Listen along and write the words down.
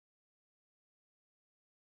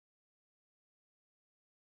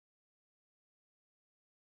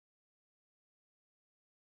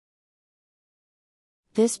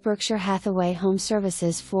This Berkshire Hathaway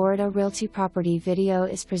HomeServices Florida Realty property video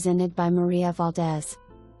is presented by Maria Valdes.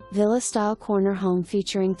 Villa-style corner home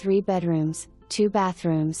featuring 3 bedrooms, 2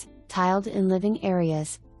 bathrooms, tiled-in living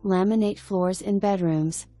areas, laminate floors in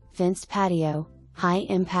bedrooms, fenced patio,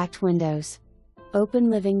 high-impact windows. Open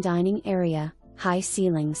living dining area, high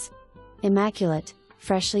ceilings. Immaculate,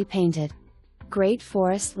 freshly painted. Great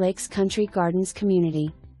Forest Lakes Country Gardens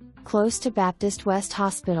community. Close to Baptist West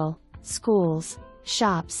Hospital, schools,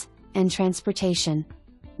 shops, and transportation.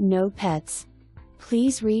 No pets.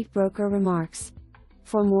 Please read broker remarks.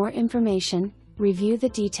 For more information, review the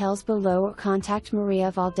details below or contact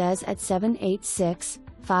Maria Valdes at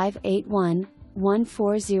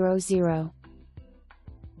 786-581-1400.